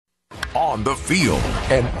on the field,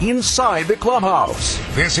 and inside the clubhouse.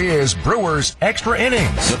 This is Brewers Extra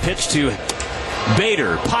Innings. The pitch to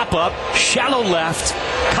Bader, pop-up, shallow left,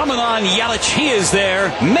 coming on Yelich, he is there,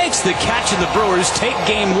 makes the catch, and the Brewers take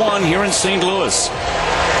game one here in St. Louis.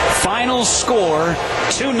 Final score,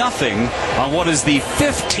 2-0 on what is the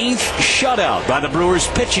 15th shutout by the Brewers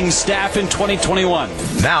pitching staff in 2021.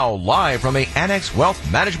 Now live from the Annex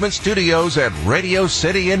Wealth Management Studios at Radio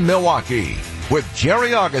City in Milwaukee, with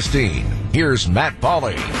Jerry Augustine, here's Matt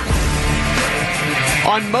Pauley.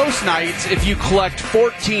 On most nights, if you collect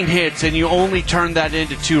 14 hits and you only turn that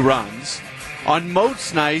into 2 runs, on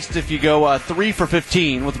most nights, if you go 3 for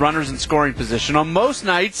 15 with runners in scoring position, on most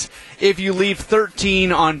nights, if you leave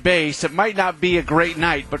 13 on base, it might not be a great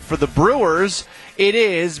night. But for the Brewers, it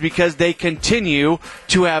is, because they continue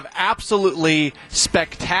to have absolutely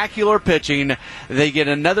spectacular pitching. They get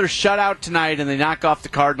another shutout tonight, and they knock off the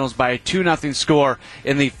Cardinals by a 2-0 score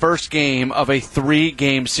in the first game of a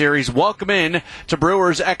 3-game series. Welcome in to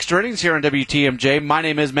Brewers Extra Innings here on WTMJ. My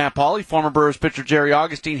name is Matt Pauley, former Brewers pitcher Jerry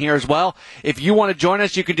Augustine here as well. If you want to join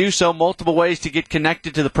us, you can do so. Multiple ways to get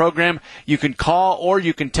connected to the program. You can call or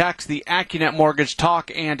you can text the AccuNet Mortgage talk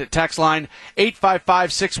and text line,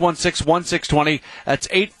 855-616-1620. That's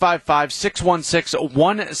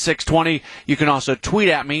 855-616-1620. You can also tweet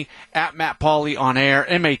at me, at Matt Pauley on air,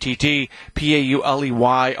 MattPauley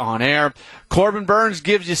on air. Corbin Burnes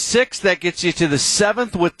gives you 6. That gets you to the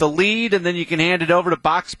 7th with the lead, and then you can hand it over to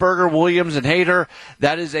Boxberger, Williams, and Hader.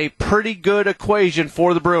 That is a pretty good equation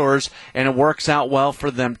for the Brewers, and it works out well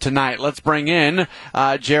for them tonight. Let's bring in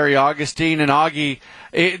Jerry Augustine and Augie.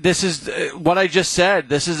 This is what I just said.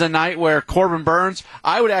 This is a night where Corbin Burnes,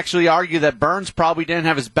 I would actually argue that Burnes probably didn't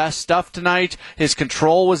have his best stuff tonight. His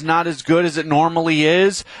control was not as good as it normally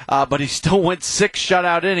is, but he still went 6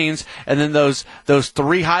 shutout innings, and then those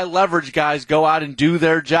 3 high leverage guys go out and do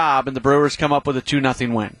their job, and the Brewers come up with a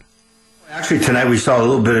 2-0 win. Actually, tonight we saw a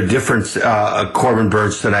little bit of difference, Corbin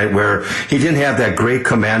Burnes tonight, where he didn't have that great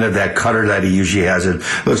command of that cutter that he usually has. It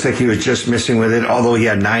looks like he was just missing with it, although he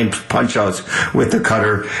had 9 punch-outs with the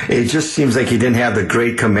cutter. It just seems like he didn't have the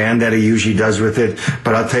great command that he usually does with it.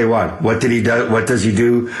 But I'll tell you what did he do? What does he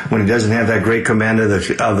do when he doesn't have that great command of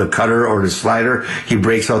the cutter or the slider? He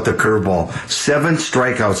breaks out the curveball. 7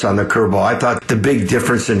 strikeouts on the curveball. I thought the big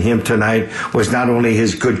difference in him tonight was not only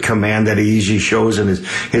his good command that he usually shows and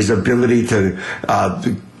his ability to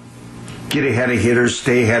get ahead of hitters,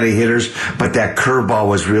 stay ahead of hitters, but that curveball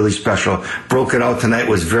was really special. Broke it out tonight,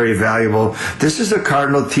 was very valuable. This is a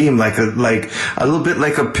Cardinal team, like a little bit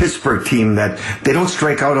like a Pittsburgh team, that they don't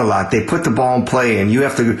strike out a lot. They put the ball in play, and you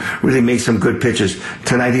have to really make some good pitches.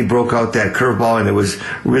 Tonight he broke out that curveball, and it was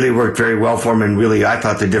really worked very well for him, and really I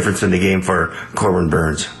thought the difference in the game for Corbin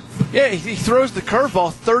Burnes. Yeah, he throws the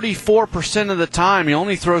curveball 34% of the time. He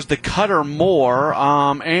only throws the cutter more,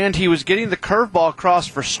 and he was getting the curveball across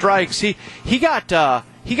for strikes. He got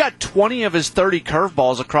 20 of his 30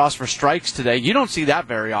 curveballs across for strikes today. You don't see that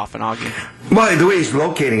very often, Augie. Well, the way he's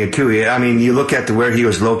locating it, too. I mean, you look at where he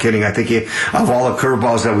was locating, I think of all the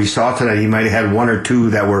curveballs that we saw tonight, he might have had 1 or 2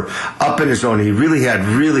 that were up in his zone. He really had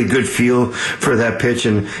really good feel for that pitch.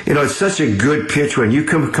 And, it's such a good pitch when you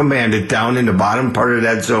can command it down in the bottom part of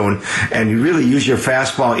that zone and you really use your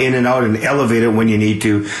fastball in and out and elevate it when you need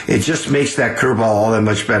to. It just makes that curveball all that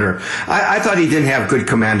much better. I thought he didn't have good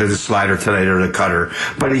command of the slider tonight or the cutter,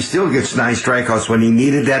 but he still gets 9 strikeouts when he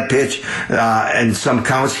needed that pitch. And some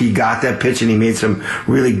counts, he got that pitch, and he made some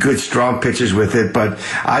really good, strong pitches with it. But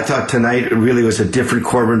I thought tonight really was a different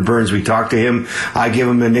Corbin Burnes. We talked to him. I give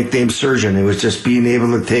him the nickname Surgeon. It was just being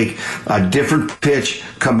able to take a different pitch,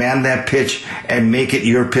 command that pitch, and make it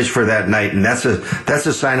your pitch for that night. And that's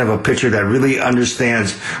a sign of a pitcher that really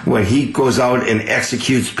understands when he goes out and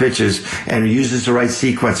executes pitches and uses the right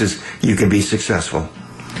sequences, you can be successful.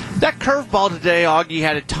 That curveball today, Augie,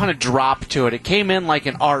 had a ton of drop to it. It came in like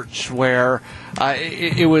an arch where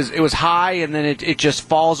it was high and then it just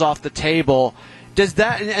falls off the table. Does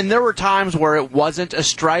that? And there were times where it wasn't a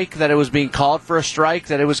strike, that it was being called for a strike,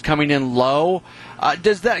 that it was coming in low.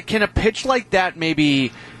 Can a pitch like that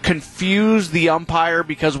maybe confuse the umpire,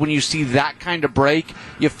 because when you see that kind of break,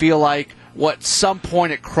 you feel like, some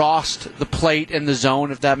point it crossed the plate in the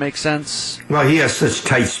zone, if that makes sense? Well, he has such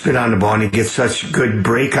tight spin on the ball, and he gets such good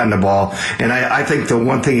break on the ball. And I think the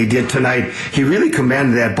one thing he did tonight, he really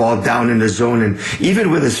commanded that ball down in the zone. And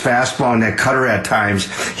even with his fastball and that cutter at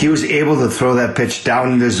times, he was able to throw that pitch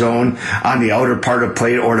down in the zone on the outer part of the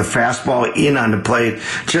plate, or the fastball in on the plate,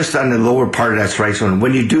 just on the lower part of that strike zone.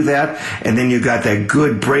 When you do that, and then you got that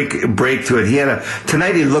good break to it,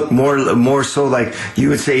 tonight he looked more so like you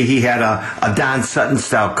would say he had a Don Sutton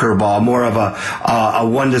style curveball, more of a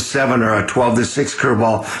 1-7 or a 12-6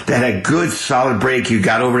 curveball that had good solid break. You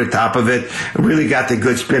got over the top of it, really got the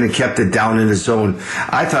good spin and kept it down in the zone.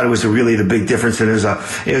 I thought it was really the big difference, and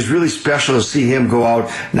it was really special to see him go out,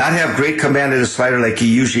 not have great command of the slider like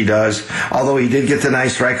he usually does, although he did get the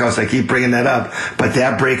nice strikeouts. I keep bringing that up, but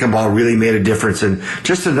that breaking ball really made a difference, and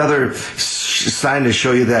just another sign to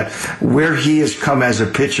show you that where he has come as a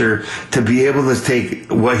pitcher to be able to take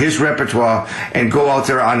his repertoire and go out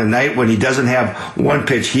there on a night when he doesn't have one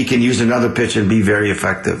pitch, he can use another pitch and be very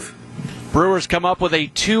effective. Brewers come up with a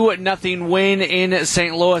 2-0 win in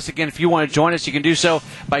St. Louis. Again, if you want to join us, you can do so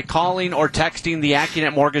by calling or texting the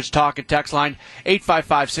AccuNet Mortgage Talk and Text line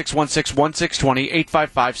 855-616-1620,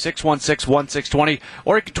 855-616-1620,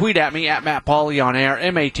 or you can tweet at me at Matt Pauley on air,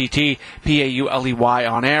 MattPauley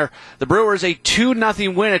on air. The Brewers a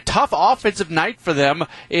 2-0 win, a tough offensive night for them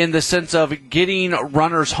in the sense of getting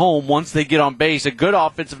runners home once they get on base. A good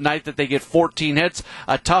offensive night that they get 14 hits,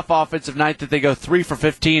 a tough offensive night that they go 3 for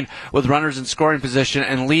 15 with runners in scoring position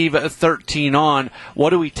and leave 13 on.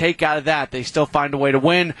 What do we take out of that? They still find a way to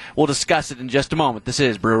win. We'll discuss it in just a moment. This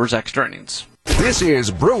is Brewers Extra Innings. This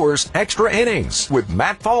is Brewers Extra Innings with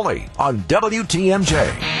Matt Pauley on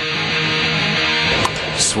WTMJ.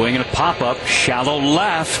 Swinging a pop-up, shallow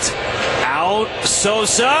left, out,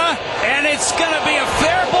 Sosa, and it's going to be a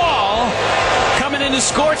fair ball. Coming in to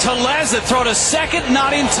score, Tellez, the throw to second,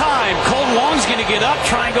 not in time. Colton Wong's going to get up,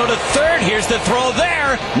 try and go to third. Here's the throw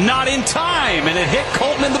there, not in time, and it hit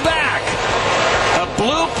Colton in the back. A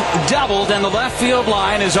bloop double down the left field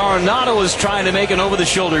line as Arenado was trying to make an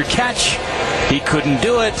over-the-shoulder catch. He couldn't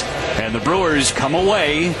do it, and the Brewers come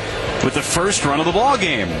away with the first run of the ball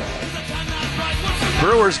game.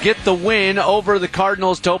 Brewers get the win over the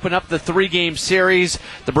Cardinals to open up the 3-game series.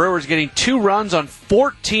 The Brewers getting 2 runs on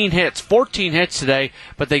 14 hits today,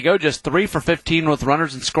 but they go just 3 for 15 with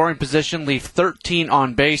runners in scoring position, leave 13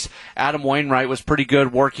 on base. Adam Wainwright was pretty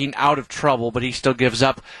good working out of trouble, but he still gives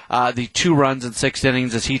up the 2 runs in 6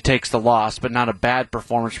 innings as he takes the loss, but not a bad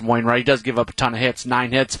performance from Wainwright. He does give up a ton of hits,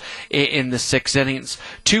 9 hits in the 6 innings.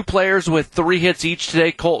 2 players with 3 hits each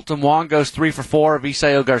today. Colton Wong goes 3 for 4.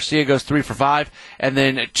 Avisail Garcia goes 3 for 5. And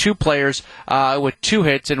then 2 players with 2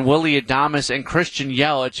 hits in Willy Adames and Christian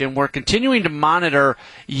Yelich. And we're continuing to monitor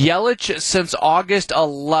Yelich since August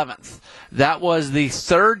 11th. That was the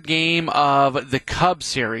 3rd game of the Cubs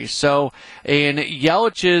series. So in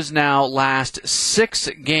Yelich's now last 6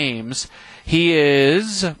 games, he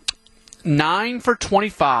is 9 for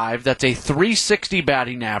 25. That's a .360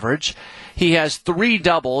 batting average. He has 3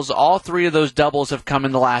 doubles. All 3 of those doubles have come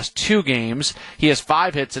in the last 2 games. He has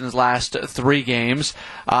 5 hits in his last 3 games.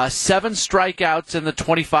 7 strikeouts in the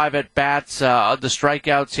 25 at-bats. The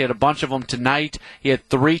strikeouts, he had a bunch of them tonight. He had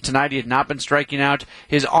 3 tonight. He had not been striking out.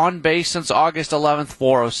 His on-base since August 11th,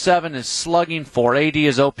 407. His slugging, 480.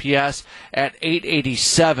 His OPS at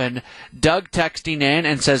 887. Doug texting in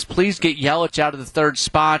and says, please get Yelich out of the 3rd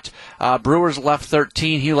spot. Brewers left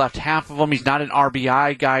 13. He left half of them. He's not an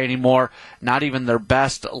RBI guy anymore. Not even their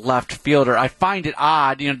best left fielder. I find it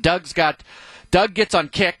odd. Doug gets on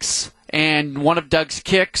kicks, and one of Doug's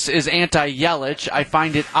kicks is anti-Yelich. I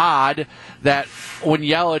find it odd that when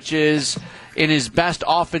Yelich is in his best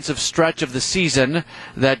offensive stretch of the season,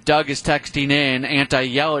 that Doug is texting in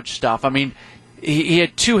anti-Yelich stuff. I mean, he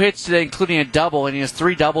had 2 hits today, including a double, and he has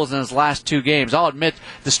 3 doubles in his last 2 games. I'll admit,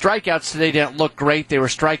 the strikeouts today didn't look great. They were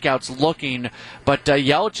strikeouts looking, but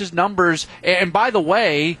Yelich's numbers, and by the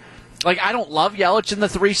way, I don't love Yelich in the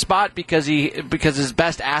 3 spot because his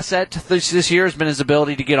best asset this year has been his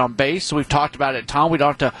ability to get on base. So we've talked about it, Tom. We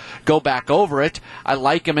don't have to go back over it. I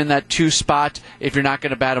like him in that 2 spot. If you're not going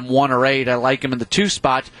to bat him 1 or 8, I like him in the 2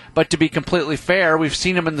 spot. But to be completely fair, we've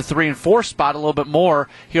seen him in the 3 and 4 spot a little bit more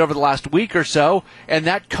here over the last week or so, and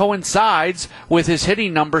that coincides with his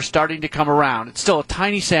hitting numbers starting to come around. It's still a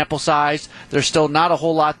tiny sample size. There's still not a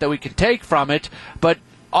whole lot that we can take from it. But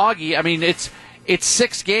Augie, I mean, it's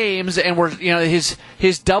 6 games, and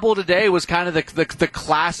his double today was kind of the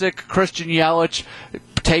classic Christian Yelich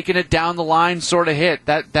taking it down the line sort of hit.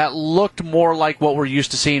 That looked more like what we're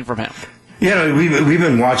used to seeing from him. We've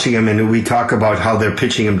been watching him, and we talk about how they're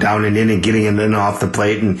pitching him down and in and getting him in off the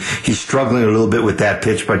plate, and he's struggling a little bit with that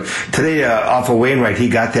pitch. But today, off of Wainwright, he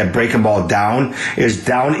got that breaking ball down, is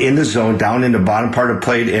down in the zone, down in the bottom part of the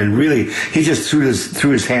plate, and really, he just threw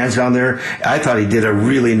his hands down there. I thought he did a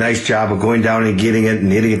really nice job of going down and getting it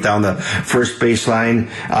and hitting it down the first baseline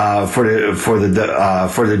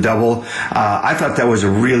for the double. I thought that was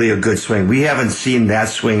really a good swing. We haven't seen that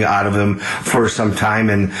swing out of him for some time,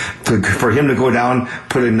 and for him to go down,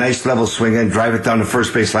 put a nice level swing and drive it down the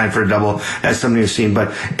first baseline for a double, that's something you've seen. But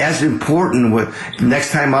as important with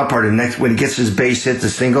next time up or when he gets his base hit, the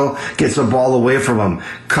single gets the ball away from him,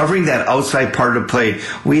 covering that outside part of the plate.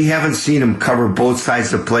 We haven't seen him cover both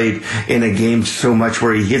sides of the plate in a game so much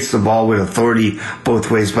where he hits the ball with authority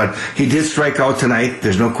both ways. But he did strike out tonight.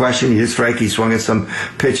 There's no question. He did strike. He swung at some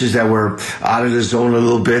pitches that were out of the zone a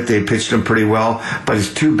little bit. They pitched him pretty well. But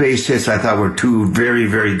his 2 base hits, I thought, were 2 very,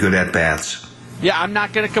 very good at bats. Yeah, I'm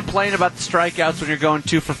not going to complain about the strikeouts when you're going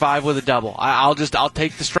 2 for 5 with a double. I'll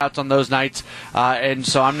take the strikeouts on those nights, and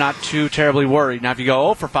so I'm not too terribly worried. Now, if you go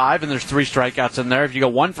 0 for 5 and there's 3 strikeouts in there, if you go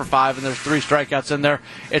 1 for 5 and there's 3 strikeouts in there,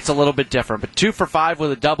 it's a little bit different. But 2 for 5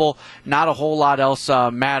 with a double, not a whole lot else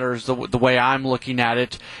matters the way I'm looking at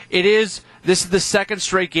it. This is the second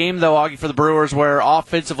straight game, though, Augie, for the Brewers, where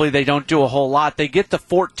offensively they don't do a whole lot. They get the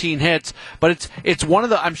 14 hits, but it's one of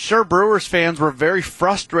the. I'm sure Brewers fans were very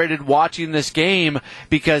frustrated watching this game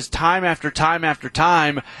because time after time after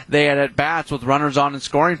time they had at bats with runners on in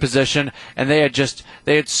scoring position, and they had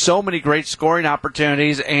so many great scoring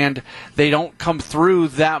opportunities, and they don't come through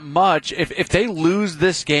that much. If they lose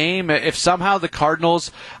this game, if somehow the Cardinals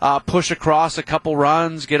push across a couple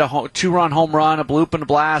runs, get a 2-run home run, a bloop and a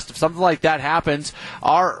blast, if something like that happens,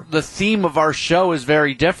 the theme of our show is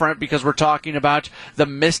very different because we're talking about the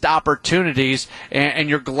missed opportunities, and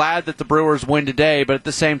you're glad that the Brewers win today, but at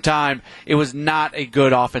the same time, it was not a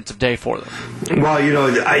good offensive day for them. Well,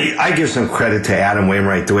 I give some credit to Adam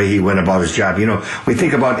Wainwright, the way he went about his job. We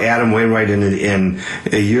think about Adam Wainwright in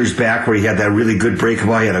years back where he had that really good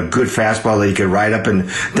breakable. He had a good fastball that he could ride up in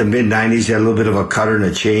the mid-90s. He had a little bit of a cutter and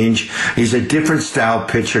a change. He's a different style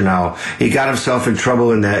pitcher now. He got himself in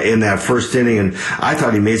trouble in that first inning, and I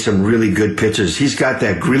thought he made some really good pitches. He's got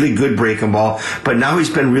that really good breaking ball, but now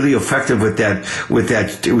he's been really effective with that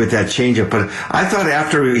changeup. But I thought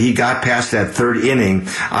after he got past that third inning,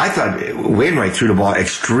 I thought Wainwright threw the ball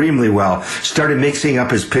extremely well. Started mixing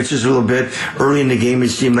up his pitches a little bit. Early in the game, it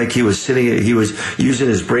seemed like he was using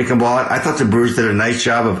his breaking ball. I thought the Brewers did a nice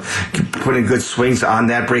job of putting good swings on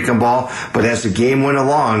that breaking ball. But as the game went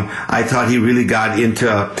along, I thought he really got into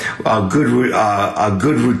a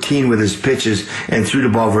good routine with his pitches and threw the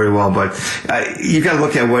ball very well. But you got to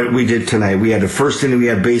look at what we did tonight. We had the first inning, we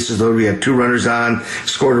had bases loaded, we had 2 runners on,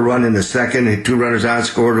 scored a run in the second, and 2 runners on,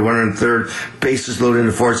 scored a runner in the third, bases loaded in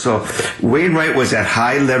the fourth. So Wainwright was at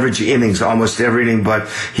high leverage innings almost every inning, but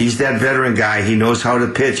he's that veteran guy. He knows how to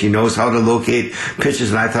pitch. He knows how to locate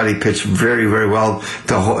pitches, and I thought he pitched very, very well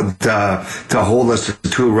to hold us to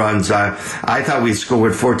 2 runs. I thought we'd score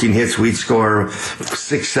with 14 hits. We'd score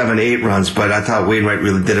 6, 7, 8 runs, but I thought Wainwright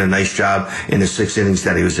really did a nice job in the 6 innings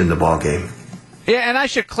that he was in the ball game. Yeah, and I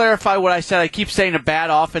should clarify what I said. I keep saying a bad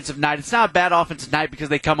offensive night. It's not a bad offensive night because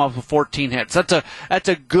they come up with 14 hits. That's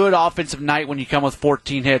a good offensive night when you come with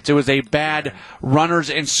 14 hits. It was a bad runners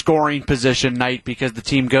in scoring position night because the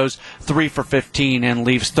team goes 3 for 15 and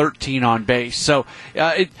leaves 13 on base. So,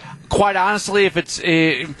 quite honestly, if it's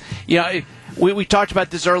we talked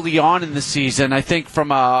about this early on in the season. I think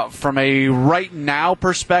from a right now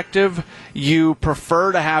perspective, you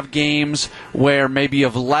prefer to have games where maybe you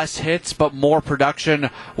have less hits but more production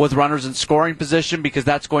with runners in scoring position because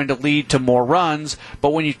that's going to lead to more runs.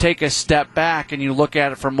 But when you take a step back and you look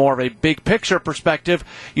at it from more of a big picture perspective,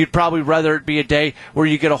 you'd probably rather it be a day where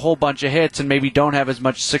you get a whole bunch of hits and maybe don't have as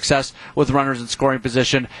much success with runners in scoring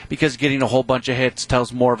position because getting a whole bunch of hits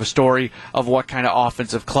tells more of a story of what kind of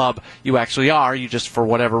offensive club you actually are. You just, for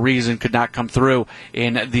whatever reason, could not come through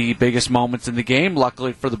in the biggest moments in the game.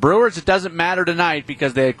 Luckily for the Brewers, it doesn't matter tonight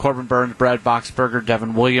because they had Corbin Burns, Brad Boxberger,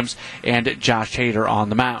 Devin Williams, and Josh Hader on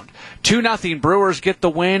the mound. 2-0 Brewers get the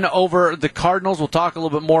win over the Cardinals. We'll talk a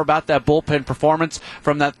little bit more about that bullpen performance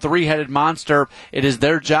from that 3-headed monster. It is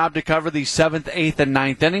their job to cover the 7th, 8th, and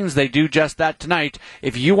 9th innings. They do just that tonight.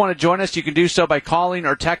 If you want to join us, you can do so by calling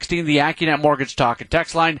or texting the AccuNet Mortgage Talk and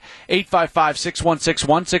Text line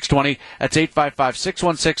 855-616-1620. That's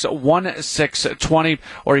 855-616-1620.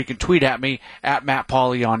 Or you can tweet at me at Matt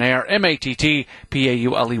Pauley on air, MattPauley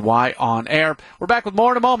on air. We're back with more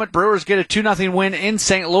in a moment. Brewers get a 2-0 win in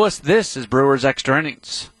St. Louis. This is Brewers Extra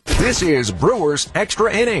Innings. This is Brewers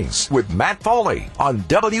Extra Innings with Matt Pauley on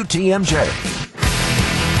WTMJ.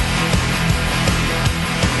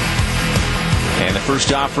 And the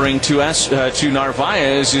first offering to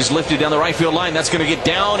Narvaez is lifted down the right field line. That's going to get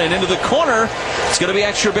down and into the corner. It's going to be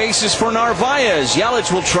extra bases for Narvaez.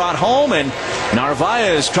 Yelich will trot home, and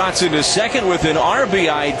Narvaez trots into second with an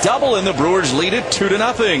RBI double, and the Brewers lead it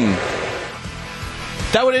 2-0.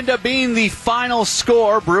 That would end up being the final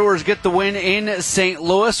score. Brewers get the win in St.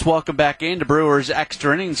 Louis. Welcome back into Brewers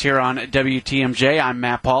Extra Innings here on WTMJ. I'm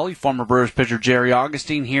Matt Pauley, former Brewers pitcher Jerry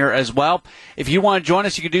Augustine here as well. If you want to join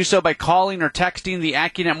us, you can do so by calling or texting the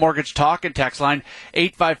AccuNet Mortgage Talk and Text line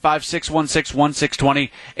 855-616-1620,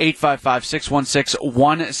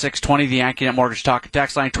 855-616-1620, the AccuNet Mortgage Talk and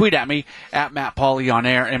Text line. Tweet at me, at Matt Pauley on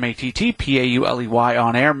air, MattPauley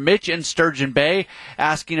on air. Mitch in Sturgeon Bay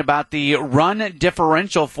asking about the run differential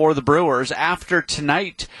for the Brewers. After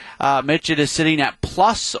tonight, Mitch, it is sitting at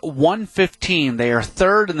plus 115. They are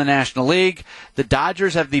third in the National League. The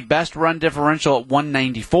Dodgers have the best run differential at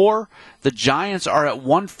 194. The Giants are at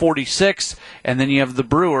 146, and then you have the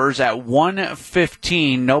Brewers at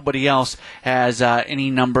 115. Nobody else has any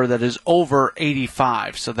number that is over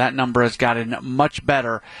 85, so that number has gotten much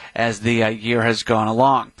better as the year has gone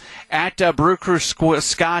along. At Brew Crew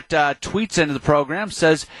Scott tweets into the program,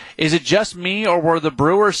 says, is it just me, or were the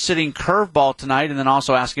Brewers sitting curveball tonight? And then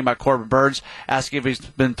also asking about Corbin Burns, asking if he's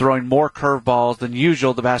been throwing more curveballs than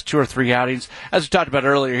usual the past 2 or 3 outings. As we talked about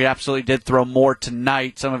earlier, he absolutely did throw more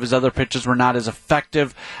tonight. Some of his other pitches were not as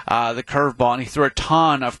effective. The curveball, and he threw a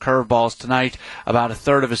ton of curveballs tonight. About a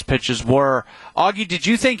third of his pitches were. Augie, did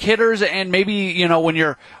you think hitters, and maybe when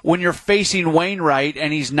you're facing Wainwright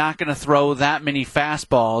and he's not going to throw that many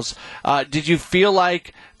fastballs, did you feel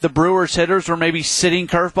like the Brewers hitters were maybe sitting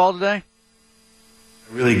curveball today?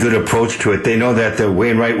 Really good approach to it. They know that the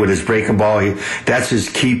Wainwright with his breaking ball, that's his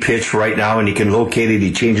key pitch right now, and he can locate it.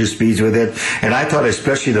 He changes speeds with it. And I thought,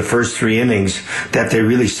 especially the first 3 innings, that they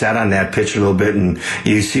really sat on that pitch a little bit. And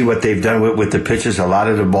you see what they've done with the pitches. A lot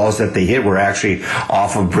of the balls that they hit were actually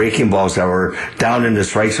off of breaking balls that were down in the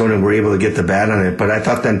strike zone and were able to get the bat on it. But I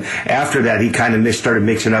thought then after that, he kind of started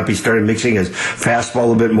mixing up. He started mixing his fastball a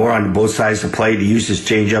little bit more on both sides of the plate. He used his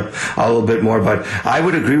changeup a little bit more. But I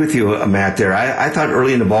would agree with you, Matt, there. I thought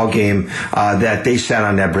early in the ball game that they sat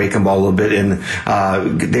on that breaking ball a little bit, and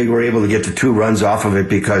they were able to get the 2 runs off of it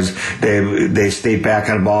because they stayed back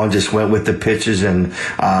on the ball and just went with the pitches. And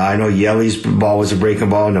I know Yellie's ball was a breaking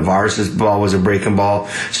ball, Navarre's ball was a breaking ball.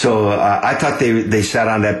 So I thought they sat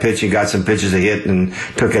on that pitch and got some pitches to hit and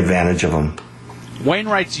took advantage of them.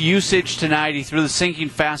 Wainwright's usage tonight, he threw the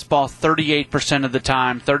sinking fastball 38% of the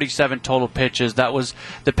time, 37 total pitches. That was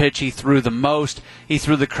the pitch he threw the most. He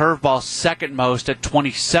threw the curveball second most at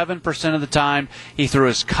 27% of the time. He threw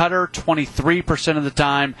his cutter 23% of the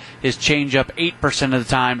time, his changeup 8% of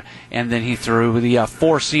the time, and then he threw the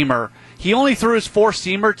four-seamer. He only threw his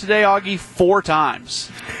four-seamer today, Augie, 4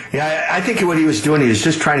 times. Yeah, I think what he was doing, he was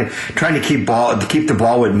just trying to keep the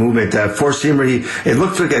ball with movement. Four-seamer, it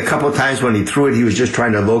looked like a couple of times when he threw it, he was just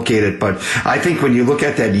trying to locate it. But I think when you look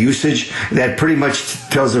at that usage, that pretty much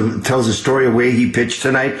tells a story of the way he pitched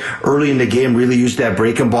tonight. Early in the game, really used that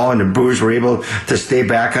breaking ball, and the Brewers were able to stay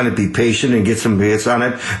back on it, be patient, and get some hits on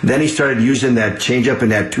it. Then he started using that changeup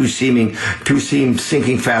and that two-seam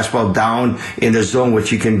sinking fastball down in the zone,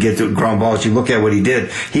 which you can get to ground balls. You look at what he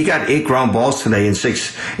did. He got 8 ground balls today in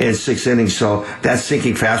six innings, so that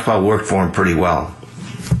sinking fastball worked for him pretty well.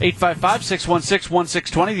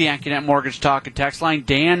 855-616-1620, the AccuNet Mortgage Talk and Text line.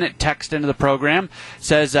 Dan texted into the program,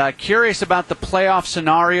 says, curious about the playoff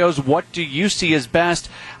scenarios. What do you see as best?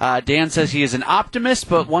 Dan says he is an optimist,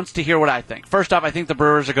 but wants to hear what I think. First off, I think the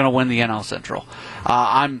Brewers are going to win the NL Central.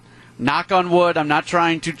 I'm knock on wood, I'm not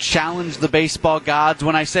trying to challenge the baseball gods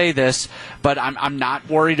when I say this, but I'm not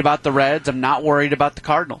worried about the Reds. I'm not worried about the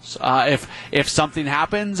Cardinals. If something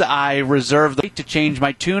happens, I reserve the right to change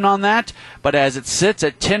my tune on that. But as it sits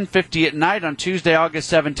at 10:50 at night on Tuesday,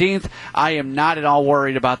 August 17th, I am not at all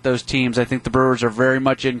worried about those teams. I think the Brewers are very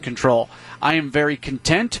much in control. I am very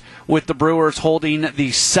content with the Brewers holding the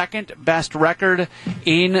second best record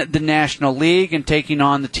in the National League and taking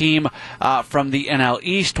on the team from the NL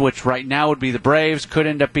East, which right now would be the Braves. Could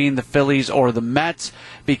end up being the Phillies or the Mets,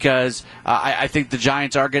 because I think the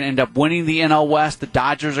Giants are going to end up winning the NL West. The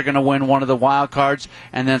Dodgers are going to win one of the wild cards,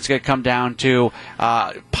 and then it's going to come down to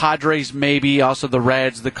Padres maybe, also the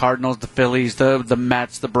Reds, the Cardinals, the Phillies, the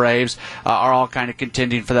Mets, the Braves are all kind of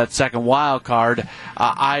contending for that second wild card.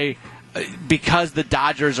 because the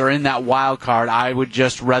Dodgers are in that wild card, I would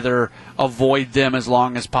just rather avoid them as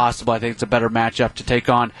long as possible. I think it's a better matchup to take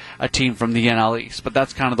on a team from the NL East. But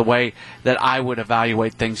that's kind of the way that I would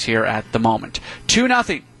evaluate things here at the moment.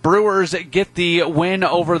 2-0. Brewers get the win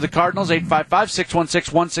over the Cardinals.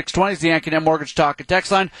 855-616-1620 is the AccuNet Mortgage Talk and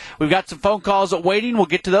Text line. We've got some phone calls waiting. We'll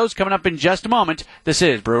get to those coming up in just a moment. This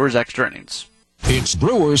is Brewers Extra Innings. It's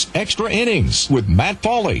Brewers Extra Innings with Matt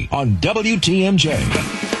Pauley on WTMJ.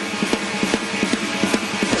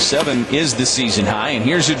 7 is the season high, and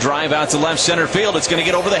here's a drive out to left center field. It's going to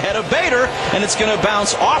get over the head of Bader, and it's going to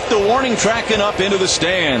bounce off the warning track and up into the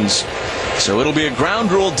stands. So it'll be a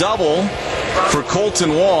ground rule double for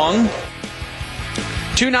Colton Wong.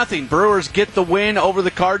 2-0. Brewers get the win over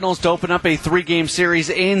the Cardinals to open up a 3-game series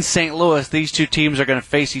in St. Louis. These two teams are going to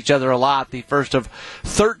face each other a lot. The first of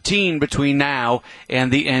 13 between now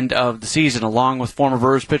and the end of the season. Along with former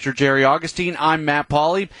Brewers pitcher Jerry Augustine, I'm Matt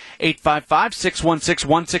Pauley.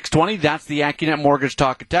 855-616-1620. That's the AccuNet Mortgage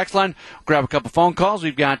Talk and Text line. Grab a couple phone calls.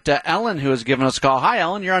 We've got Ellen who has given us a call. Hi,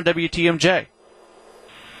 Ellen. You're on WTMJ.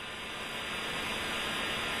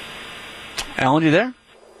 Ellen, you there?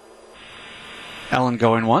 Ellen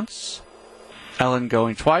going once. Ellen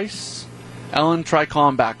going twice. Ellen, try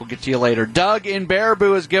calling back. We'll get to you later. Doug in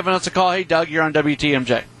Baraboo has given us a call. Hey, Doug, you're on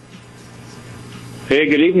WTMJ. Hey,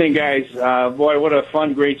 good evening, guys. Boy, what a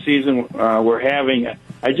fun, great season we're having.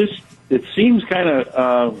 It seems kind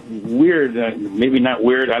of weird, maybe not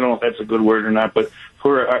weird, I don't know if that's a good word or not, but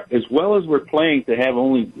for as well as we're playing to have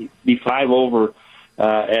only be 5 over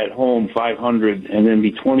at home, 500, and then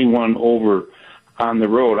be 21 over on the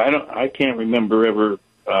road. I can't remember ever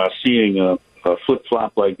seeing a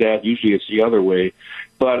flip-flop like that. Usually it's the other way.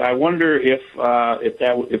 But I wonder if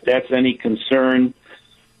that's any concern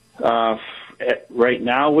right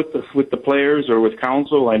now with the players or with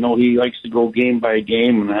Counsell. I know he likes to go game by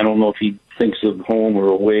game, and I don't know if he thinks of home or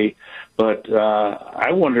away. But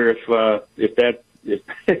I wonder if that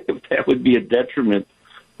would be a detriment.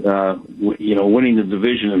 Winning the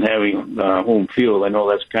division and having home field. I know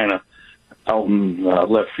that's kind of out in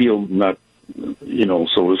left field, not so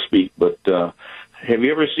to speak. But have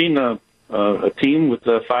you ever seen a team with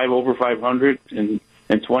 5 over 500 and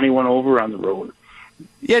 21 over on the road?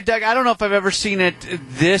 Yeah, Doug, I don't know if I've ever seen it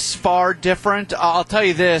this far different. I'll tell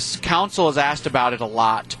you this, Counsell has asked about it a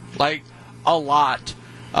lot. Like, a lot.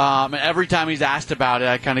 Every time he's asked about it,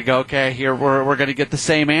 I kind of go, okay, here we're going to get the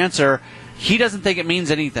same answer. He doesn't think it means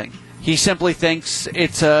anything. He simply thinks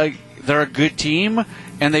they're a good team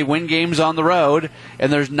and they win games on the road,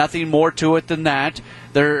 and there's nothing more to it than that.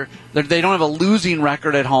 They don't have a losing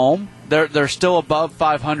record at home. They're still above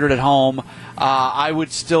 500 at home. I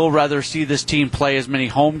would still rather see this team play as many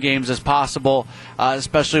home games as possible,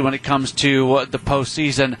 especially when it comes to the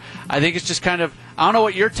postseason. I think it's just kind of, I don't know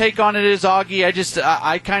what your take on it is, Augie.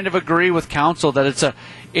 I kind of agree with Counsell that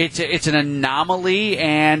it's an anomaly,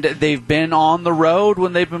 and they've been on the road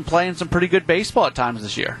when they've been playing some pretty good baseball at times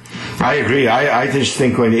this year. I agree. I just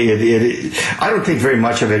think I don't think very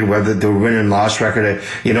much of it, whether the win and loss record.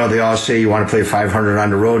 They all say you want to play 500 on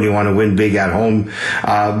the road and you want to win big at home.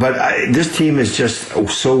 This team is just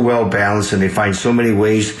so well balanced, and they find so many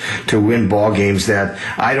ways to win ball games that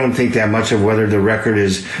I don't think that much of whether the record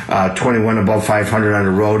is 21 above 500 on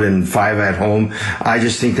the road and 5 at home. I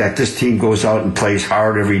just think that this team goes out and plays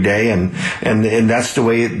hard every day, and that's the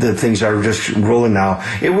way the things are just rolling now.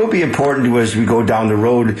 It will be important to, as we go down the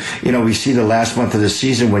road. We see the last month of the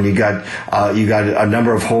season when you got a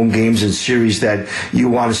number of home games and series that you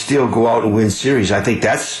want to still go out and win series. I think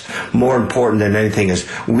that's more important than anything. Is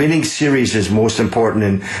winning series is most important,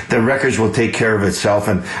 and the records will take care of itself.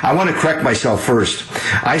 And I want to correct myself first.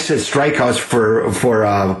 I said strikeouts for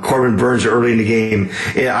Corbin Burnes early in the game.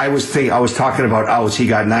 I was talking about outs. He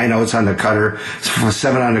got 9 outs on the cutter,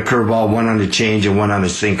 7 on the curveball, 1 on the change, and 1 on the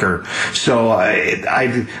sinker. So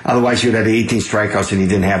otherwise you'd have 18 strikeouts, and he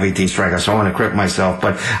didn't have 18 strikeouts. So I want to correct myself.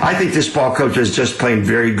 But I think this ball club is just playing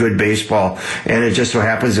very good baseball, and it just so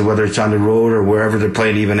happens that whether it's on the road or wherever they're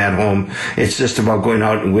playing, even at home, it's just about going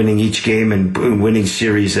out and winning each game and winning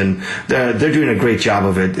series, and they're doing a great job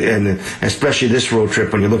of it. And especially this road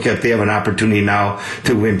trip, when you look at, they have an opportunity now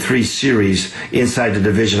to win 3 series inside the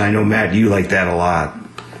division. I know, Matt, you like that a lot.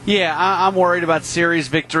 Yeah, I'm worried about series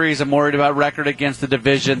victories. I'm worried about record against the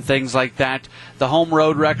division, things like that. The home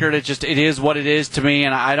road record, it is what it is to me,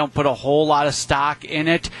 and I don't put a whole lot of stock in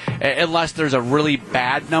it unless there's a really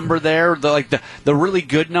bad number there. The really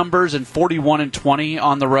good numbers, and 41-20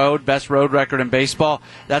 on the road, best road record in baseball.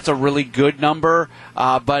 That's a really good number,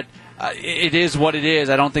 but it is what it is.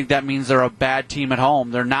 I don't think that means they're a bad team at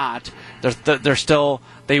home. They're not. They're still,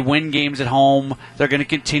 they win games at home. They're going to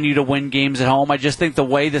continue to win games at home. I just think the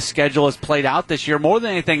way the schedule has played out this year, more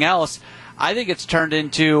than anything else, I think it's turned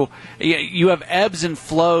into, you have ebbs and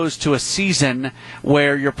flows to a season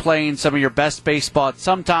where you're playing some of your best baseball at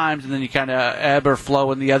sometimes, and then you kind of ebb or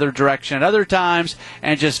flow in the other direction at other times,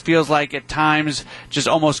 and it just feels like at times, just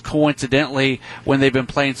almost coincidentally, when they've been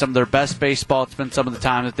playing some of their best baseball, it's been some of the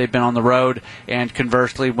time that they've been on the road, and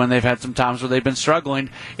conversely, when they've had some times where they've been struggling,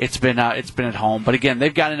 it's been at home. But again,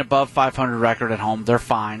 they've got an above 500 record at home. They're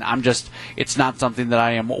fine. It's not something that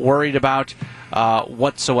I am worried about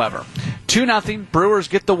whatsoever. 2-0. Brewers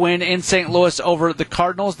get the win in St. Louis over the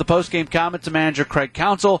Cardinals. The post-game comments of manager Craig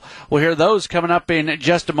Counsell. We'll hear those coming up in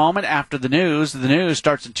just a moment after the news. The news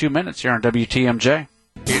starts in 2 minutes here on WTMJ.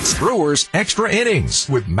 It's Brewers Extra Innings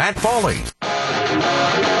with Matt Pauley.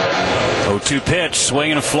 0-2 pitch,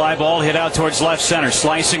 swinging a fly ball, hit out towards left center,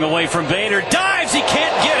 slicing away from Bader, dives, he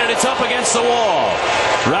can't get it, it's up against the wall.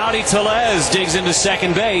 Rowdy Tellez digs into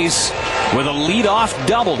second base with a leadoff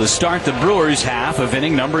double to start the Brewers half of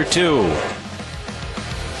inning number 2.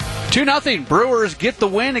 2-0. Brewers get the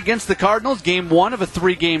win against the Cardinals. Game 1 of a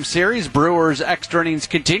 3-game series. Brewers Extra Innings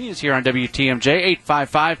continues here on WTMJ.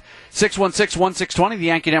 855-616-1620, the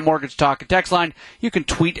YankeeNet Mortgage Talk and Text line. You can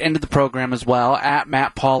tweet into the program as well at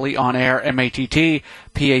Matt Pauley on air, MattPauley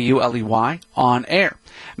on air.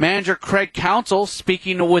 Manager Craig Counsell,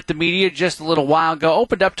 speaking with the media just a little while ago,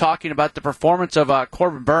 opened up talking about the performance of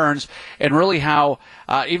Corbin Burnes and really how,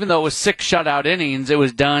 even though it was 6 shutout innings, it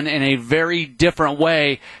was done in a very different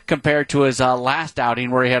way compared to his last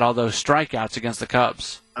outing where he had all those strikeouts against the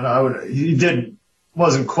Cubs.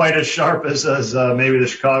 Wasn't quite as sharp as maybe the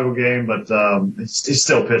Chicago game, but he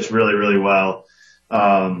still pitched really, really well.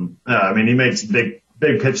 I mean, he made some big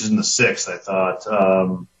pitches in the 6th, I thought.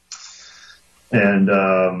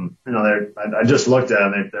 I just looked at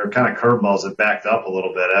them. They're kind of curveballs that backed up a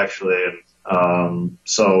little bit, actually. And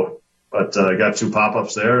but got 2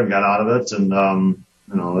 pop-ups there and got out of it. And,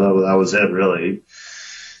 that was it, really.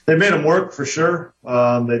 They made him work for sure.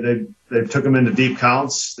 They took him into deep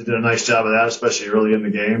counts. They did a nice job of that, especially early in the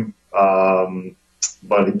game.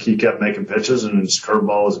 But he kept making pitches, and his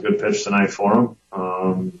curveball was a good pitch tonight for him.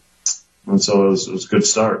 And so it was a good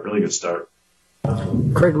start, really good start.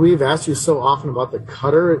 Craig, we've asked you so often about the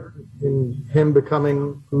cutter in him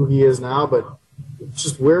becoming who he is now, but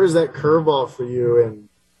just where is that curveball for you and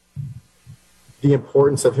the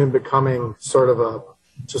importance of him becoming sort of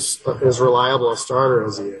just as reliable a starter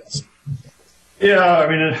as he is? Yeah,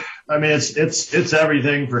 I mean, it's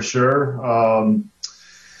everything for sure.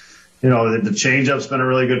 The changeup's been a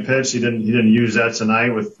really good pitch. He didn't use that tonight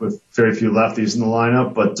with very few lefties in the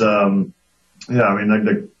lineup, but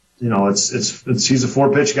he's a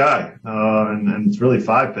 4-pitch guy, and it's really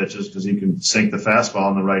 5 pitches because he can sink the fastball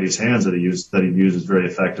in the righty's hands that he uses very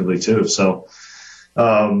effectively too. So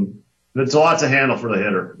it's a lot to handle for the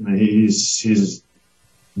hitter. I mean, he's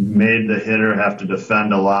made the hitter have to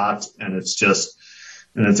defend a lot, and it's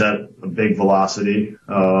at a big velocity.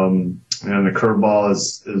 And the curveball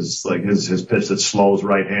is like his pitch that slows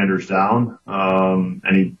right-handers down,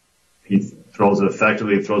 and he throws it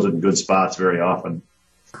effectively. He throws it in good spots very often.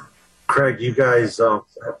 Craig, you guys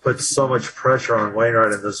put so much pressure on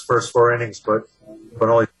Wainwright in those first 4 innings, but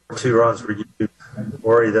only 2 runs. Were you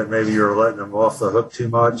worried that maybe you were letting him off the hook too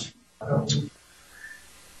much?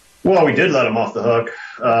 Well, we did let him off the hook.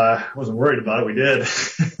 Wasn't worried about it. We did.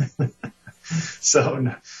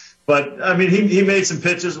 But I mean, he made some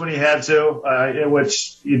pitches when he had to,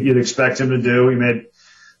 which you'd expect him to do. He made,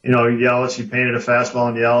 Yelich. He painted a fastball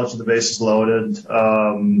on Yelich with the bases loaded.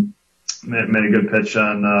 Made a good pitch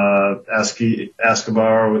on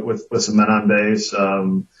Escobar with some men on base.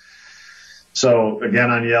 So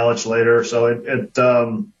again on Yelich later. So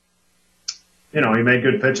he made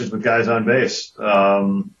good pitches with guys on base.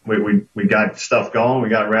 We got stuff going. We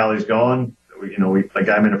got rallies going. I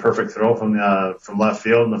got him in a perfect throw from left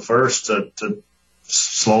field in the first to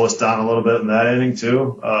slow us down a little bit in that inning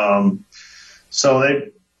too. So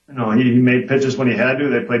he made pitches when he had to.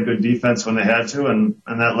 They played good defense when they had to, and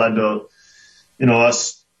that led to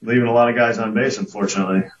us leaving a lot of guys on base,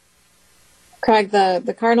 unfortunately. Craig,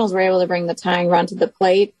 the Cardinals were able to bring the tying run to the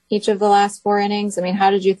plate each of the last 4 innings. I mean,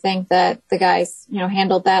 how did you think that the guys,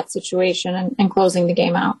 handled that situation and closing the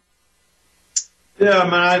game out?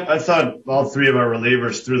 Yeah, I thought all 3 of our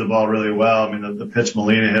relievers threw the ball really well. I mean, the pitch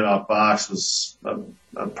Molina hit off box was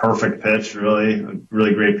a perfect pitch, really, a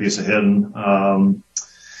really great piece of hitting.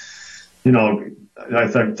 I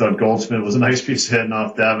thought Goldschmidt was a nice piece of hitting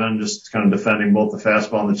off Devin, just kind of defending both the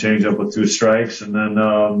fastball and the changeup with 2 strikes. And then,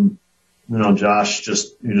 Josh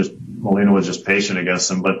Molina was just patient against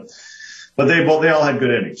them, but they all had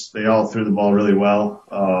good innings. They all threw the ball really well.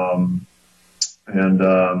 And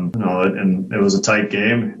it was a tight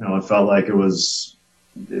game. It felt like it was,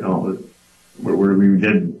 where we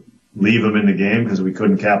did leave them in the game because we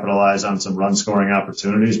couldn't capitalize on some run scoring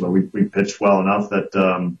opportunities, but we pitched well enough that,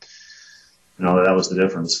 that was the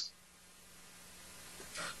difference.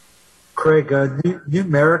 Craig,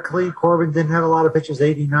 numerically, Corbin didn't have a lot of pitches,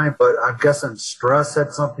 89, but I'm guessing stress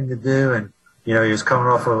had something to do. And, he was coming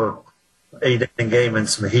off of an 8-inning game and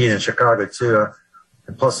some heat in Chicago, too.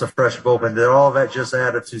 And plus the fresh bullpen. Did all that just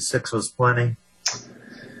add to 6 was plenty?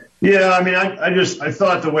 Yeah, I mean, I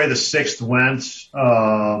thought the way the 6th went,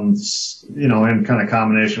 in kind of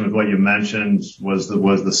combination with what you mentioned was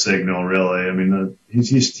the signal, really. I mean, he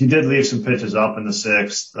did leave some pitches up in the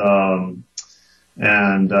 6th.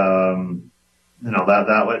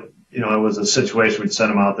 It was a situation we'd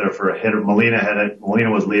sent him out there for a hitter.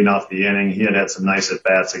 Molina was leading off the inning. He had some nice at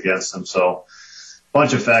bats against him. So a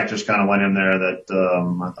bunch of factors kind of went in there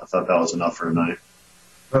that I thought that was enough for tonight.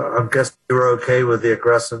 I'm guessing you were okay with the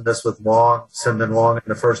aggressiveness with Wong, sending Wong in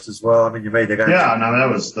the first as well. I mean, you made the guy. Yeah,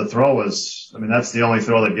 no, the throw was. I mean, that's the only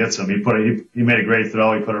throw that gets him. He made a great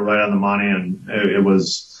throw. He put it right on the money, and it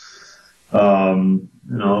was. I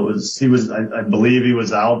believe he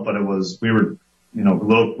was out, but we were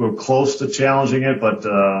close to challenging it, but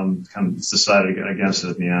kind of decided against it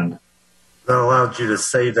at the end. That allowed you to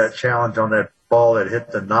save that challenge on that ball that hit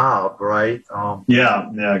the knob, right? Yeah,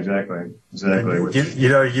 exactly.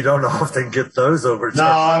 You don't often get those over.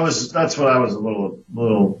 No, that's what I was a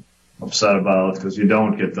little upset about, because you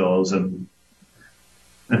don't get those, and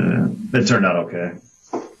it turned out okay.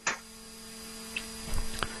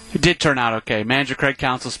 It did turn out okay. Manager Craig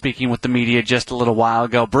Counsell speaking with the media just a little while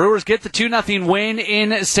ago. Brewers get the 2-0 win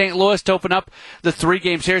in St. Louis to open up the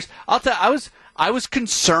 3-game series. I'll tell you, I was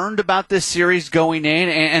concerned about this series going in,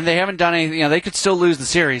 and they haven't done anything. They could still lose the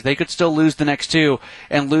series. They could still lose the next 2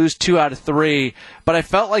 and lose 2 out of 3. But I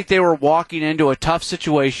felt like they were walking into a tough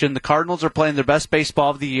situation. The Cardinals are playing their best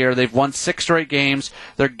baseball of the year. They've won 6 straight games.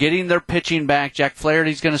 They're getting their pitching back. Jack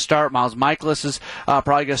Flaherty's going to start. Miles Michaelis is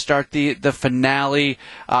probably going to start the finale.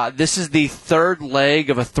 This is the 3rd leg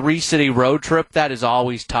of a 3-city road trip. That is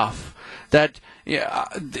always tough.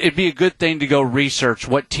 It'd be a good thing to go research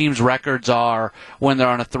what teams' records are when they're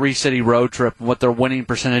on a 3-city road trip and what their winning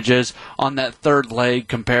percentage is on that 3rd leg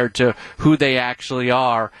compared to who they actually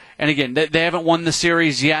are. And again, they haven't won the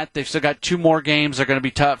series yet. They've still got 2 more games. They're going to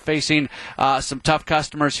be facing some tough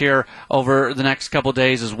customers here over the next couple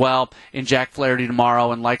days as well, in Jack Flaherty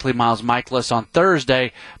tomorrow and likely Miles Michaelis on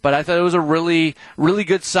Thursday. But I thought it was a really, really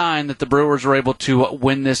good sign that the Brewers were able to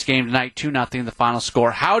win this game tonight, 2-0 the final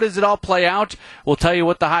score. How does it all play out? We'll tell you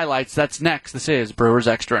what the highlights. That's next. This is Brewers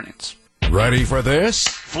Extra Innings. Ready for this?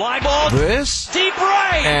 Fly ball. This? Deep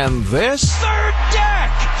right. And this? Third deck.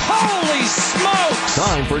 Holy smokes.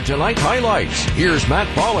 Time for tonight's highlights. Here's Matt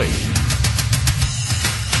Pauley.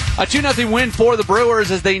 A 2-0 win for the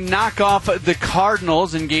Brewers as they knock off the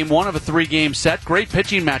Cardinals in Game 1 of a 3-game set. Great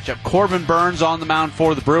pitching matchup. Corbin Burns on the mound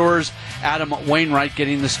for the Brewers. Adam Wainwright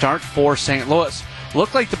getting the start for St. Louis.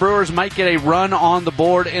 Looked like the Brewers might get a run on the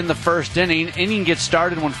board in the first inning. Inning gets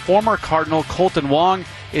started when former Cardinal Kolten Wong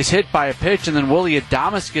is hit by a pitch, and then Willie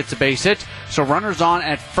Adames gets a base hit. So runners on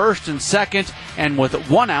at first and second, and with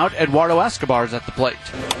 1 out, Eduardo Escobar's at the plate.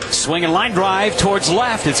 Swing and line drive towards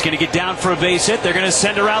left. It's going to get down for a base hit. They're going to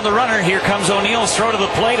send around the runner. Here comes O'Neill's throw to the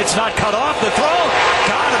plate. It's not cut off. The throw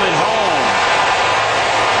got him at home.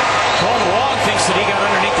 Kolten Wong thinks that he got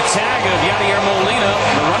underneath the tag of Yadier Molina.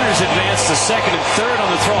 The runners advance to second and third on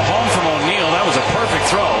the throw home from O'Neill. That was a perfect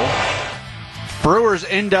throw. Brewers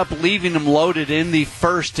end up leaving them loaded in the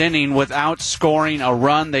first inning without scoring a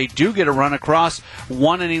run. They do get a run across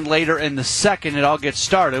 1 inning later in the second. It all gets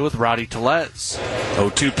started with Rowdy Tellez.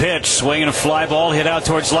 0-2 pitch, swinging a fly ball, hit out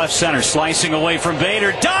towards left center, slicing away from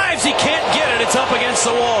Bader, dives, he can't get it, it's up against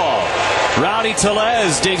the wall. Rowdy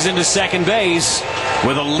Tellez digs into second base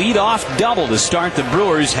with a leadoff double to start the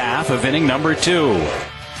Brewers' half of inning number 2.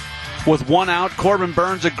 With 1 out, Corbin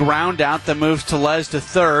Burns a ground out that moves Tellez to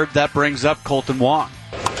third. That brings up Kolten Wong.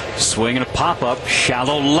 Swinging a pop-up,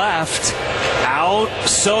 shallow left, out,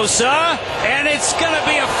 Sosa, and it's going to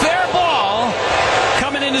be a fair ball.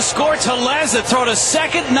 Coming in to score, Tellez, the throw to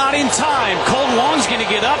second, not in time. Kolten Wong's going to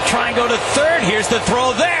get up, try and go to third. Here's the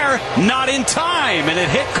throw there, not in time, and it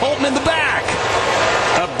hit Kolten in the back.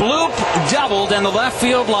 A bloop doubled down the left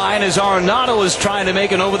field line as Arenado was trying to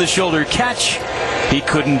make an over-the-shoulder catch. He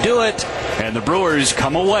couldn't do it, and the Brewers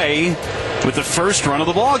come away with the first run of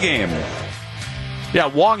the ball game. Yeah,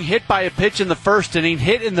 Wong hit by a pitch in the first inning,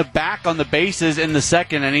 hit in the back on the bases in the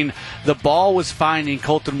second inning. The ball was finding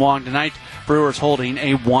Colton Wong tonight. Brewers holding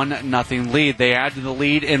a 1-0 lead. They add to the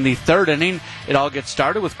lead in the third inning. It all gets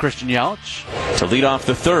started with Christian Yelich. To lead off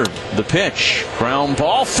the third, the pitch. Ground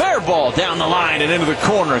ball, fair ball down the line and into the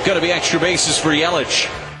corner. Going to be extra bases for Yelich.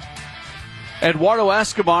 Eduardo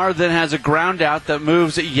Escobar then has a ground out that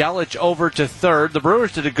moves Yelich over to third. The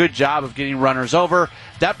Brewers did a good job of getting runners over.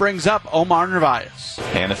 That brings up Omar Narvaez.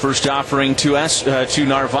 And the first offering to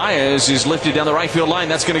Narvaez is lifted down the right field line.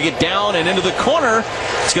 That's going to get down and into the corner.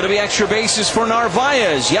 It's going to be extra bases for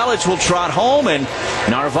Narvaez. Yelich will trot home, and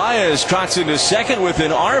Narvaez trots into second with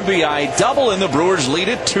an RBI double, and the Brewers lead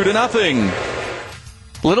it 2-0.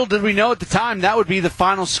 Little did we know at the time that would be the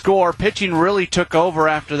final score. Pitching really took over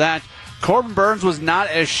after that. Corbin Burnes was not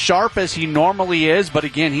as sharp as he normally is, but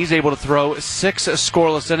again, he's able to throw 6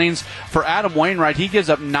 scoreless innings. For Adam Wainwright, he gives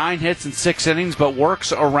up 9 hits in 6 innings, but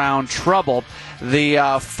works around trouble.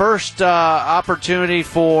 The first opportunity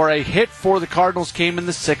for a hit for the Cardinals came in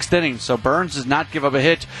the 6th inning, so Burnes does not give up a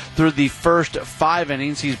hit through the first 5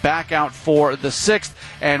 innings. He's back out for the 6th,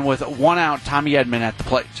 and with 1 out, Tommy Edman at the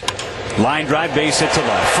plate. Line drive, base hit to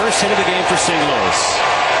left. First hit of the game for St. Louis.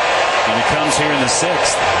 And it comes here in the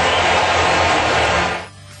 6th.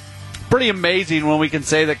 Pretty amazing when we can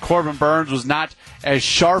say that Corbin Burnes was not as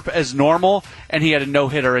sharp as normal, and he had a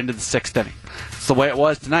no-hitter into the 6th inning. That's the way it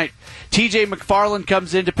was tonight. TJ McFarland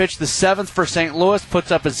comes in to pitch the 7th for St. Louis,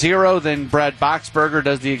 puts up a 0. Then Brad Boxberger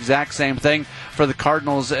does the exact same thing for the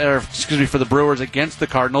for the Brewers against the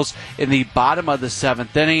Cardinals in the bottom of the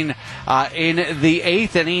 7th inning. In the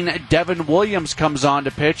 8th inning, Devin Williams comes on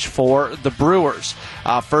to pitch for the Brewers.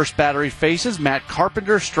 First batter he faces, Matt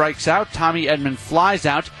Carpenter strikes out, Tommy Edman flies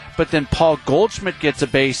out, but then Paul Goldschmidt gets a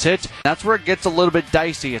base hit. That's where it gets a little bit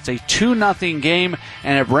dicey. It's a 2-0 game,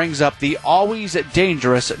 and it brings up the always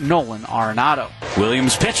dangerous Nolan Arenado.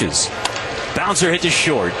 Williams pitches. Bouncer hit to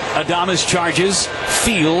short. Adames charges,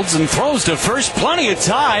 fields, and throws to first. Plenty of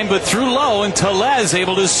time, but threw low, and Tellez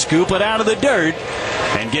able to scoop it out of the dirt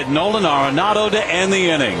and get Nolan Arenado to end the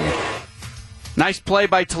inning. Nice play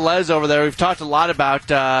by Tellez over there. We've talked a lot about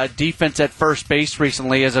defense at first base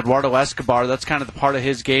recently as Eduardo Escobar. That's kind of the part of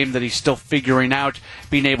his game that he's still figuring out,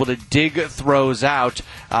 being able to dig throws out.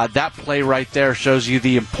 That play right there shows you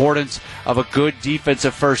the importance of a good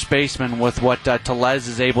defensive first baseman with what Tellez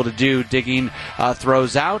is able to do, digging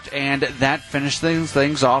throws out, and that finished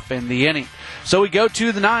things off in the inning. So we go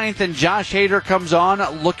to the 9th, and Josh Hader comes on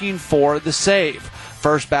looking for the save.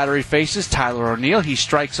 First batter he faces Tyler O'Neill. He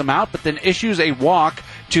strikes him out, but then issues a walk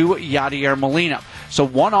to Yadier Molina. So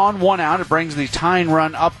 1 on, 1 out. It brings the tying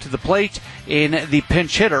run up to the plate in the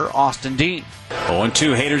pinch hitter, Austin Dean.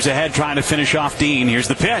 0-2, Hader's ahead trying to finish off Dean. Here's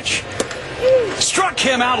the pitch. Struck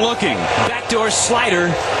him out looking. Backdoor slider.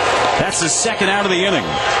 That's the 2nd out of the inning.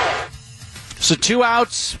 So 2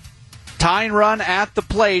 outs, tying run at the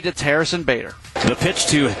plate. It's Harrison Bader. The pitch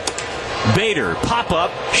to Bader. Pop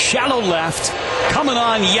up, shallow left. Coming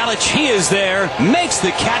on, Yelich, he is there, makes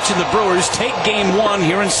the catch, and the Brewers take game 1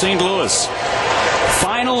 here in St. Louis.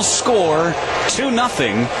 Final score,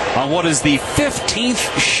 2-0 on what is the 15th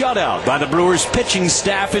shutout by the Brewers pitching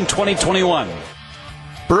staff in 2021.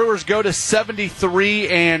 Brewers go to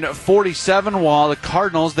 73-47, while the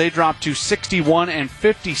Cardinals, they drop to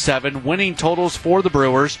 61-57. Winning totals for the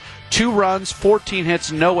Brewers: 2 runs, 14 hits,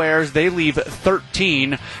 no errors. They leave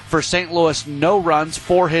 13. For St. Louis, no runs,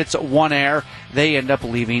 4 hits, 1 error. They end up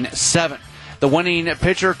leaving 7. The winning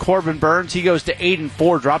pitcher, Corbin Burnes, he goes to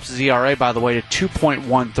 8-4, drops his ERA, by the way, to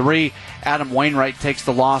 2.13. Adam Wainwright takes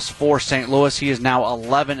the loss for St. Louis. He is now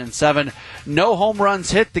 11-7. No home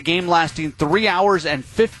runs hit. The game lasting 3 hours and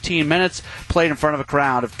 15 minutes. Played in front of a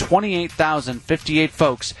crowd of 28,058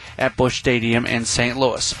 folks at Busch Stadium in St.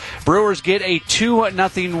 Louis. Brewers get a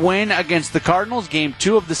 2-0 win against the Cardinals. Game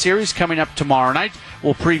 2 of the series coming up tomorrow night.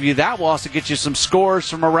 We'll preview that. We'll also get you some scores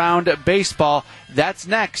from around baseball. That's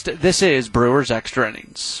next. This is Brewers Extra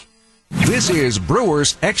Innings. This is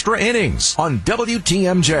Brewers Extra Innings on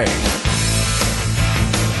WTMJ.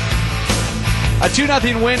 A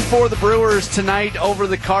 2-0 win for the Brewers tonight over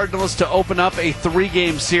the Cardinals to open up a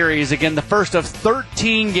 3-game series. Again, the first of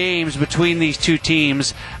 13 games between these two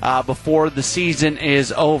teams before the season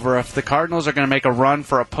is over. If the Cardinals are going to make a run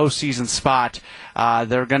for a postseason spot,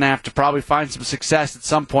 they're going to have to probably find some success at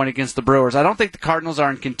some point against the Brewers. I don't think the Cardinals are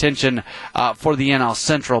in contention for the NL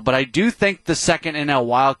Central, but I do think the second NL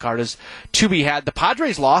wild card is to be had. The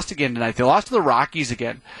Padres lost again tonight. They lost to the Rockies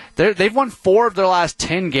again. They've won 4 of their last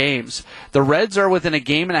 10 games. The Reds are within a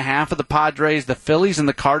game and a half of the Padres. The Phillies and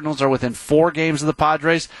the Cardinals are within 4 games of the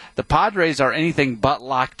Padres. The Padres are anything but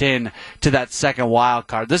locked in to that second wild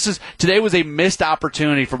card. Today was a missed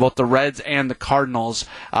opportunity for both the Reds and the Cardinals,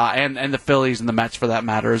 and the Phillies and the Mets for that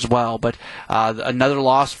matter as well. But another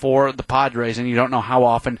loss for the Padres, and you don't know how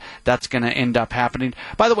often that's going to end up happening.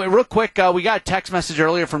 By the way, real quick, we got a text message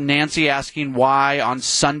earlier from Nancy asking why on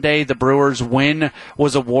Sunday the Brewers' win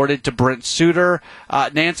was awarded to Brent Suter.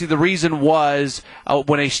 Nancy, the reason was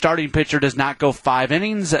when a starting pitcher does not go 5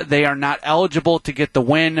 innings, they are not eligible to get the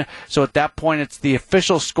win. So at that point, it's the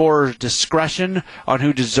official scorer's discretion on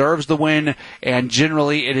who deserves the win, and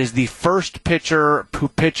generally it is the first pitcher who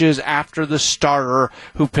pitches after the starter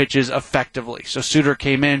who pitches effectively. So Suter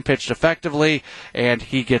came in, pitched effectively, and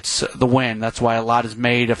he gets the win. That's why a lot is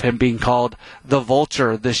made of him being called the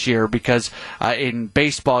vulture this year, because in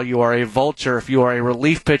baseball you are a vulture if you are a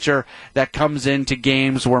relief pitcher that comes into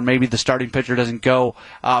games where maybe the starting pitcher doesn't go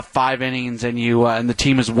 5 innings and and the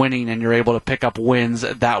team is winning and you're able to pick up wins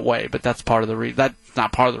that way. But that's part of the reason. That's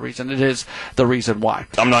not part of the reason. It is the reason why.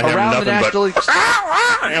 I'm not Around having nothing but...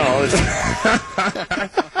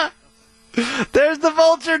 There's the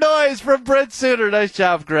vulture noise from Brent Suter. Nice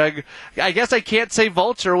job, Greg. I guess I can't say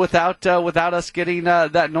vulture without us getting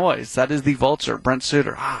that noise. That is the vulture, Brent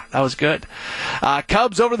Suter. That was good.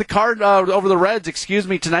 Cubs over the Reds,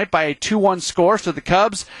 tonight by a 2-1 score. So the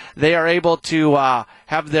Cubs, they are able to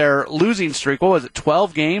have their losing streak,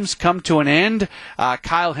 12 games, come to an end.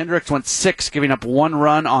 Kyle Hendricks went 6, giving up 1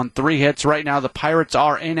 run on 3 hits. Right now the Pirates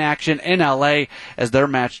are in action in L.A. as they're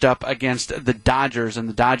matched up against the Dodgers, and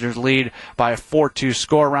the Dodgers lead by a 4-2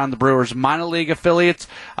 score. Around the Brewers' minor league affiliates,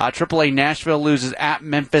 AAA Nashville loses at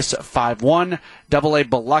Memphis 5-1. AA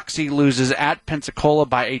Biloxi loses at Pensacola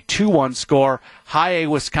by a 2-1 score. High A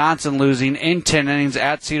Wisconsin losing in 10 innings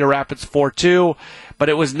at Cedar Rapids 4-2. But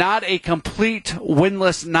it was not a complete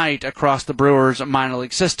winless night across the Brewers minor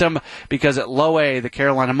league system, because at Low A, the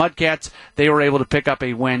Carolina Mudcats, they were able to pick up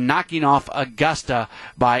a win, knocking off Augusta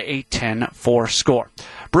by a 10-4 score.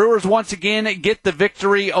 Brewers once again get the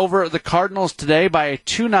victory over the Cardinals today by a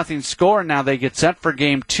 2-0 score. Now they get set for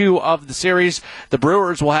Game 2 of the series. The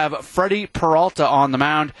Brewers will have Freddie Peralta on the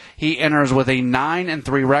mound. He enters with a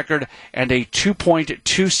 9-3 record and a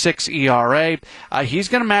 2.26 ERA. He's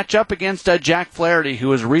going to match up against Jack Flaherty,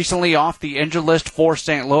 who is recently off the injured list for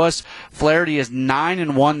St. Louis. Flaherty is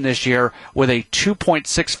 9-1 this year with a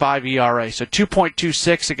 2.65 ERA. So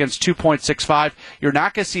 2.26 against 2.65. You're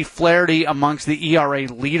not going to see Flaherty amongst the ERA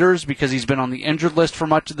leaders because he's been on the injured list for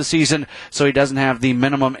much of the season, so he doesn't have the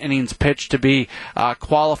minimum innings pitched to be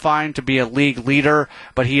qualifying to be a league leader,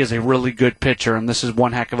 but he is a really good pitcher, and this is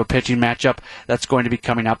one heck of a pitching matchup that's going to be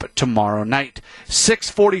coming up tomorrow night.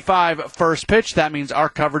 6:45 first pitch. That means our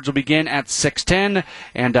coverage will begin at 6:10,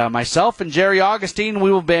 and myself and Jerry Augustine,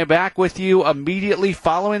 we will be back with you immediately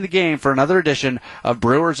following the game for another edition of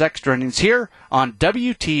Brewers Extra Innings here on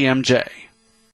WTMJ.